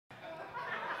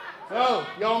So,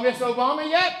 y'all miss Obama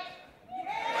yet?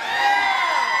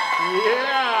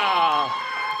 Yeah.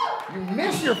 You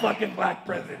miss your fucking black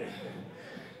president.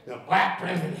 The black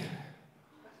president.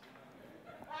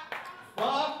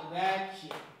 Fuck that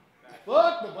shit.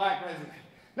 Fuck the black president.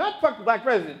 Not fuck the black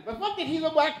president, but fuck that he's a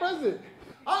black president.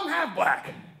 I'm half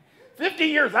black. 50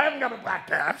 years, I haven't got a black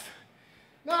pass.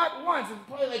 Not once. There's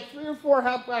probably like 3 or 4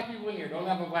 half black people in here don't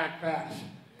have a black pass.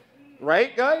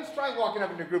 Right, guys? Try walking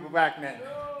up in a group of black men.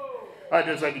 I'd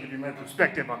just like to give you my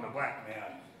perspective on the black man.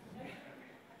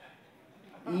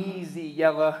 Easy,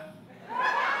 Yella.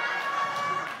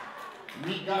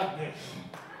 We got this.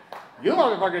 You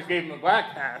motherfuckers gave him a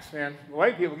black pass, man. The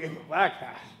white people gave him a black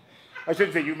pass. I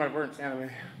shouldn't say you, my words,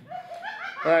 anyway.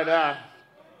 But,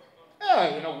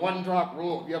 yeah, you know, 1 drop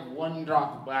rule. If you have 1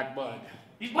 drop of black blood,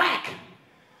 he's black.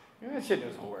 You know, that shit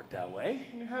doesn't work that way.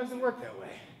 You know, how does it work that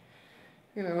way?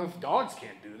 You know, if dogs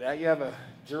can't do that, you have a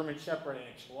German Shepherd and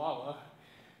a Chihuahua.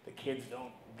 The kids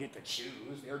don't get to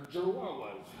choose. They're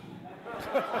Chihuahuas.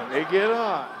 They get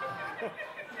on.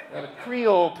 Got a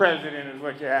Creole president is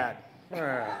what you had.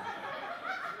 Right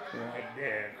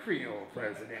there, Creole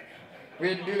president. We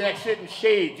had to do that shit in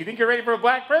shades. You think you're ready for a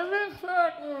black president?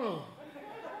 Fuck no.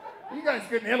 You guys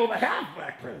couldn't handle the half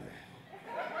black president.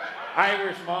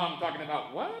 Irish mom talking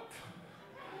about what?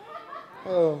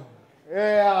 Oh,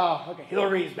 yeah. Okay,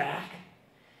 Hillary's back.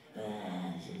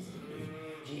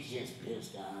 She's just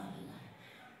pissed off.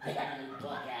 I got a new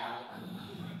book out.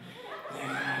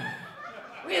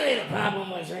 Really, the problem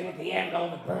was right at the end, all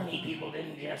the Bernie people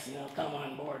didn't just, you know, come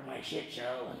on board my shit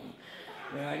show. And,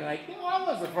 you know, I'm like, you know,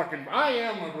 I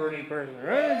am a Bernie person,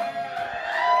 right?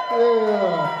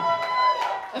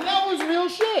 And that was real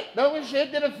shit. That was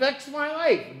shit that affects my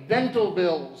life. Dental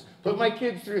bills, put my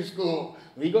kids through school,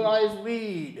 legalize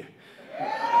weed,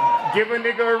 give a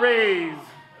nigga a raise.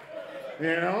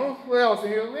 You know, what else?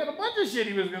 We had a bunch of shit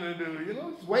he was gonna do, you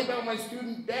know, just wipe out my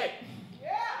student debt.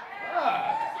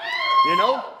 You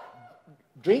know,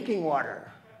 drinking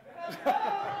water.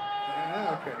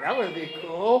 Yeah, okay, that would be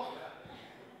cool.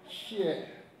 Shit.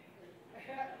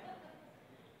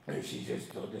 She's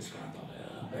just so disgruntled.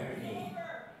 Bernie.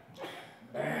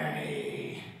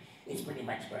 It's pretty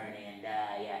much Bernie and,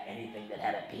 yeah, anything that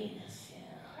had a penis,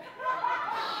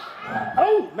 yeah.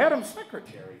 Oh, Madam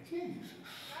Secretary, Jesus.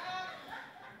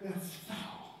 That's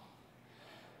foul.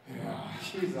 Yeah,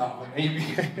 she's awful,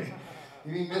 maybe.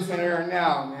 You be missing her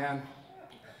now, man.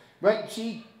 But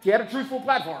she had a truthful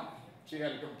platform. She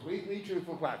had a completely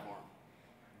truthful platform.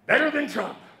 Better than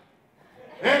Trump.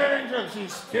 Better than Trump.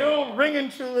 She's still ringing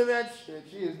true with that shit.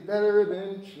 She is better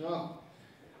than Trump.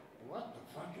 What the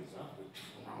fuck is up with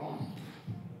Trump?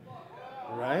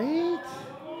 Right?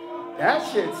 That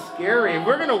shit's scary. If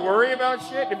we're gonna worry about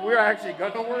shit, if we're actually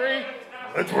gonna worry,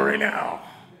 let's worry now.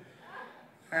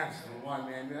 That's the one,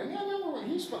 man. I remember when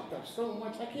he's fucked up so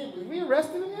much. I can't believe we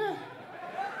arrested him yet.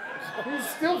 He's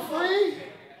still free.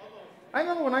 I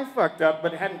remember when I fucked up,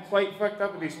 but hadn't quite fucked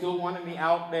up, but they still wanted me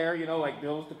out there, you know, like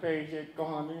bills to pay, shit, go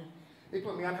on there. They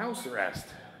put me on house arrest.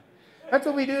 That's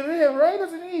what we do there, right?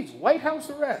 That's what it needs. White House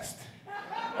arrest.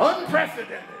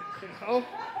 Unprecedented, you know?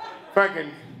 Fucking,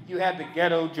 you had the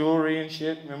ghetto jewelry and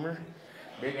shit, remember?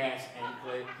 Big ass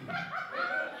anklet.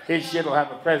 His shit will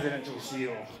have a presidential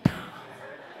seal.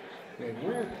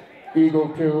 Where? Eagle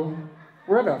Kill.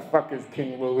 Where the fuck is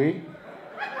King Louis?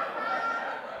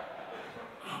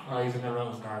 Oh, he's in the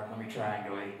Rose Garden. Let me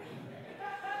triangulate.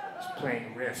 He's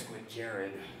playing Risk with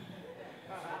Jared.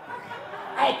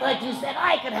 I thought you said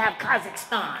I could have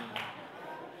Kazakhstan.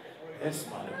 This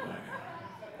motherfucker.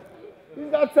 He's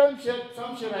got some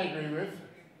shit I agree with.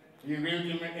 Do you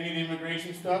agree with any of the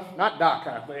immigration stuff? Not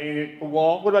DACA, but the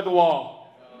wall. What about the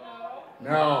wall?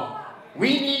 No.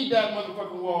 We need that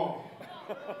motherfucking wall.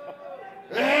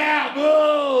 Yeah,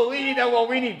 boo! We need that wall.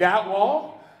 We need that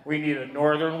wall. We need a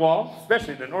northern wall,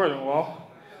 especially the northern wall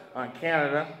on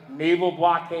Canada. Naval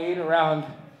blockade around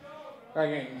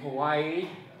fucking Hawaii,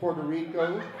 Puerto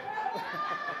Rico.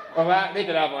 They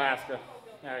could have Alaska,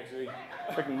 actually.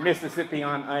 Fucking Mississippi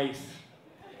on ice.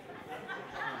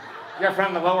 You're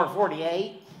from the lower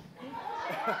 48?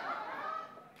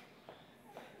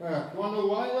 Want to know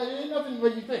why? Well, ain't nothing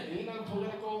what you think. Ain't nothing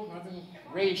political, nothing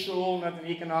racial, nothing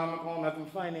economical, nothing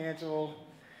financial,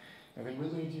 nothing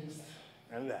religious,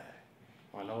 none of that.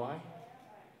 Want to know why?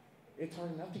 It's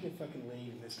hard enough to get fucking laid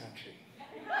in this country.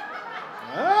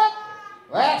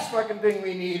 Last fucking thing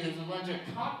we need is a bunch of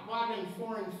cock-blocking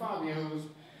foreign Fabios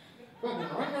fucking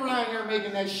running around here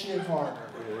making that shit harder.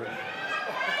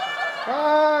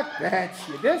 Fuck that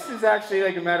shit. This is actually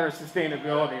like a matter of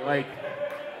sustainability, like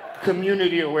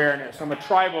community awareness. I'm a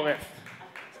tribalist.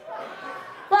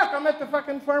 Fuck fuck, I'm at the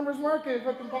fucking farmer's market,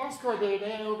 fucking Bosco the other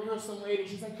day, and over here with some lady.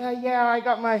 She's like, yeah, I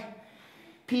got my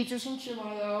peaches from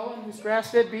Chimayo and this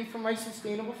grass-fed beef from my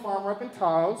sustainable farmer up in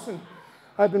Taos, and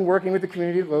I've been working with the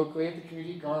community locally at the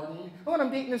community garden. Oh, and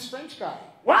I'm dating this French guy.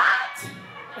 What?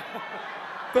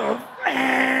 The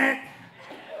fuck?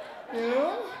 You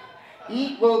know?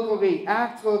 Eat locally,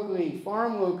 act locally,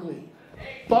 farm locally,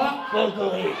 fuck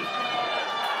locally.